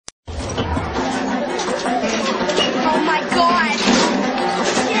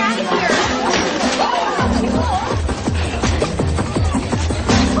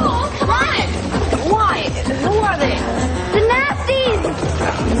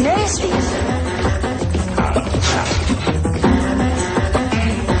nasties.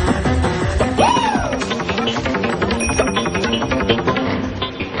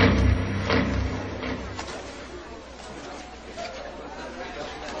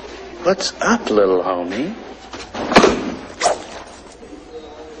 What's up, little homie?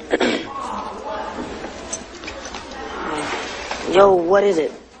 Yo, what is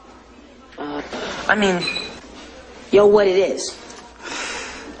it? Yo, what it is?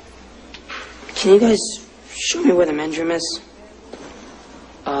 Can you guys show me where the men's room is?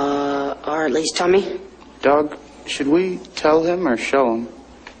 Or at least tell me? Dog, should we tell him or show him?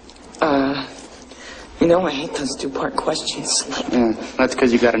 You know, I hate those two-part questions. Yeah, that's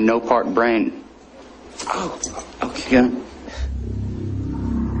because you got a no-part brain. Oh, okay. Yeah.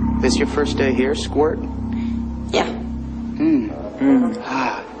 This your first day here, Squirt? Yeah.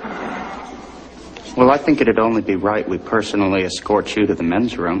 Well, I think it'd only be right we personally escort you to the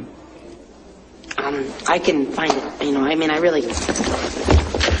men's room. I can find it. I really...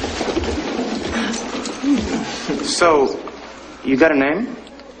 So, you got a name?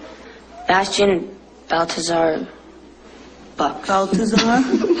 Bastian Baltazar Buck. Baltazar?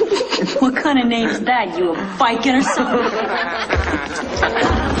 What kind of name is that? You a Viking or something?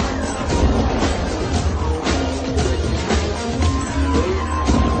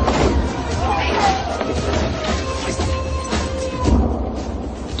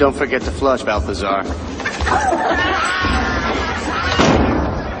 Don't forget to flush, Balthazar.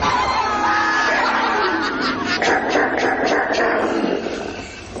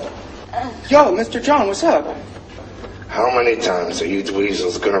 Yo, Mr. John, what's up? How many times are you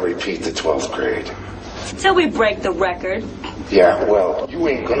dweezels gonna repeat the 12th grade? Till we break the record. Yeah, well, you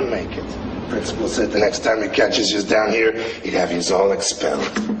ain't gonna make it. Principal said the next time he catches you down here, he'd have you all expelled.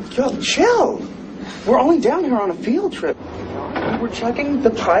 Yo, chill. We're only down here on a field trip. We're checking the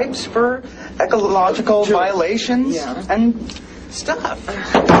pipes for ecological violations and stuff.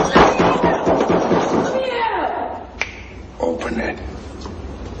 Open it.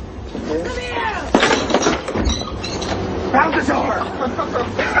 Come here! Balthazar!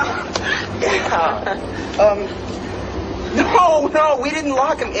 No, we didn't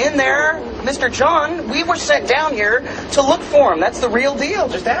lock him in there. Mr. John, we were sent down here to look for him. That's the real deal.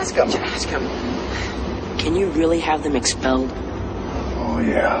 Just ask him. Ask him. Can you really have them expelled? Oh,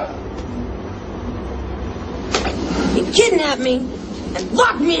 yeah. You kidnapped me and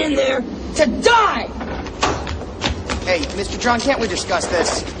locked me in there to die! Hey, Mr. John, can't we discuss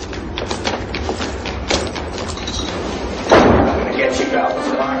this? I'm gonna get you,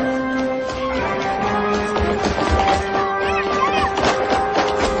 Balthazar.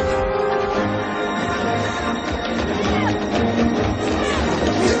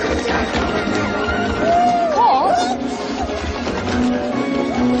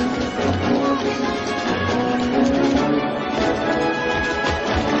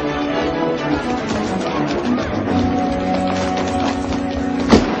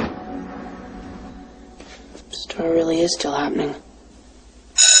 Story really is still happening.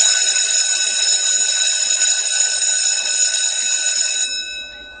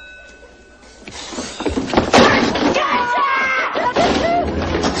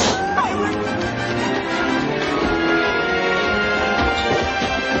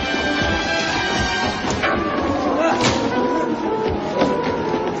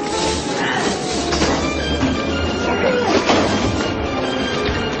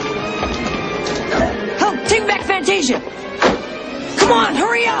 Come on,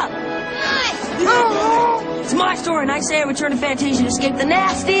 hurry up! It's my story, and I say I return to Fantasia to escape the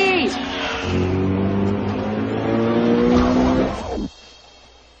nasties!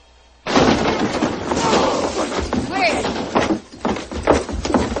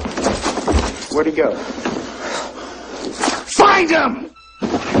 Where'd he go? Find him!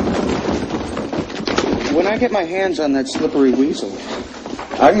 When I get my hands on that slippery weasel,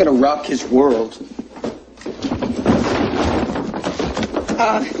 I'm gonna rock his world.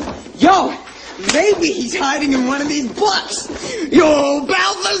 Yo! Maybe he's hiding in one of these books! Yo,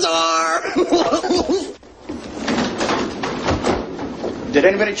 Balthazar! Did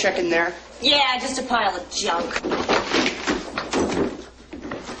anybody check in there? Yeah, just a pile of junk.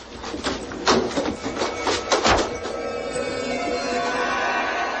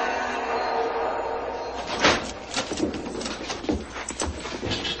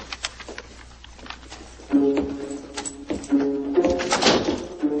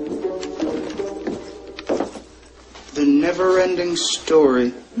 The Neverending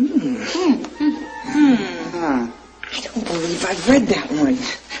Story. I don't believe I've read that one.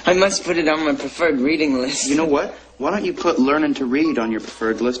 I must put it on my preferred reading list. You know what? Why don't you put learning to read on your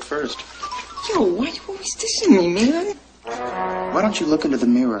preferred list first? Yo, why you always dissing me, man? Why don't you look into the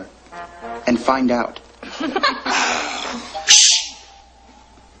mirror and find out?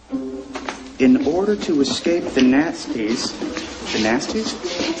 In order to escape the nasties,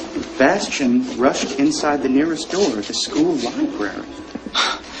 Bastian rushed inside the nearest door at the school library.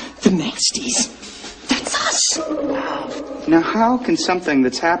 The nasties. That's us. Now, how can something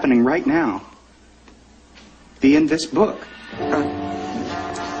that's happening right now be in this book?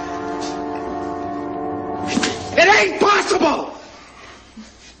 It ain't possible!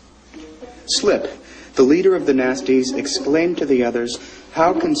 Slip, the leader of the nasties, explained to the others,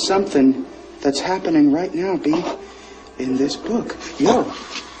 how can something that's happening right now be in this book? Yo,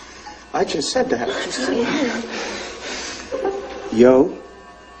 I just said that. Yo,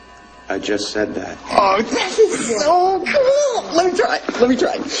 I just said that. Oh, that is so cool! Let me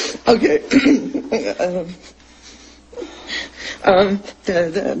try. Okay.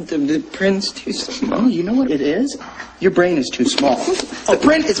 The print's too small. Oh, you know what it is? Your brain is too small. The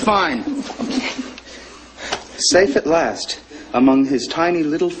print is fine. Safe at last. Among his tiny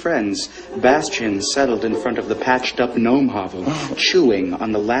little friends, Bastian settled in front of the patched-up gnome hovel, chewing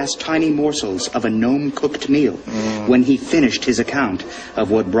on the last tiny morsels of a gnome-cooked meal, when he finished his account of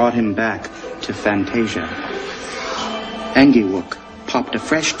what brought him back to Fantasia. Angiwook popped a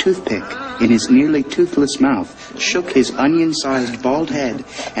fresh toothpick in his nearly toothless mouth, shook his onion-sized bald head,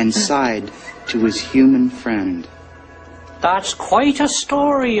 and sighed to his human friend. That's quite a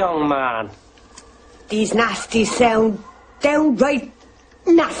story, young man. These nasties sound downright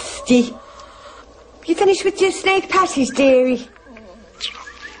nasty. You finished with your snake patties, dearie?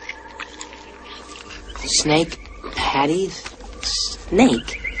 Snake patties?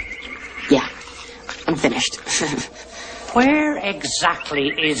 Snake? Yeah, I'm finished. Where exactly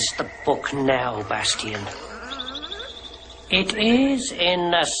is the book now, Bastian? It is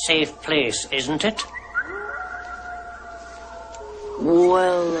in a safe place, isn't it?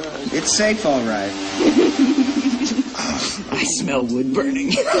 Well, It's safe, all right. I smell wood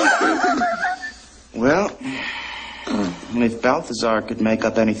burning. Well, if Balthazar could make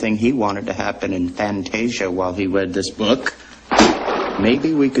up anything he wanted to happen in Fantasia while he read this book,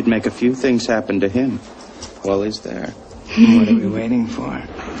 maybe we could make a few things happen to him while he's there. What are we waiting for?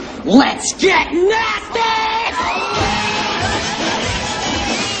 let's get nasty!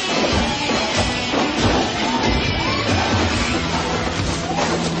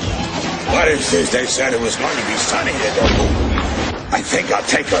 What is this? They said it was going to be sunny today. I think I'll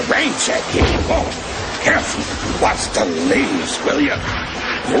take a rain check here. Oh, careful. Watch the leaves, will you?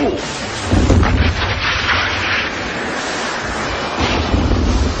 Ooh.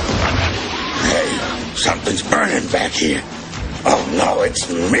 Hey, something's burning back here. Oh, no, it's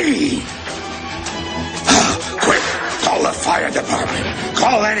me. Quick, call the fire department.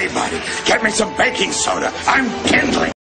 Call anybody. Get me some baking soda. I'm kindling.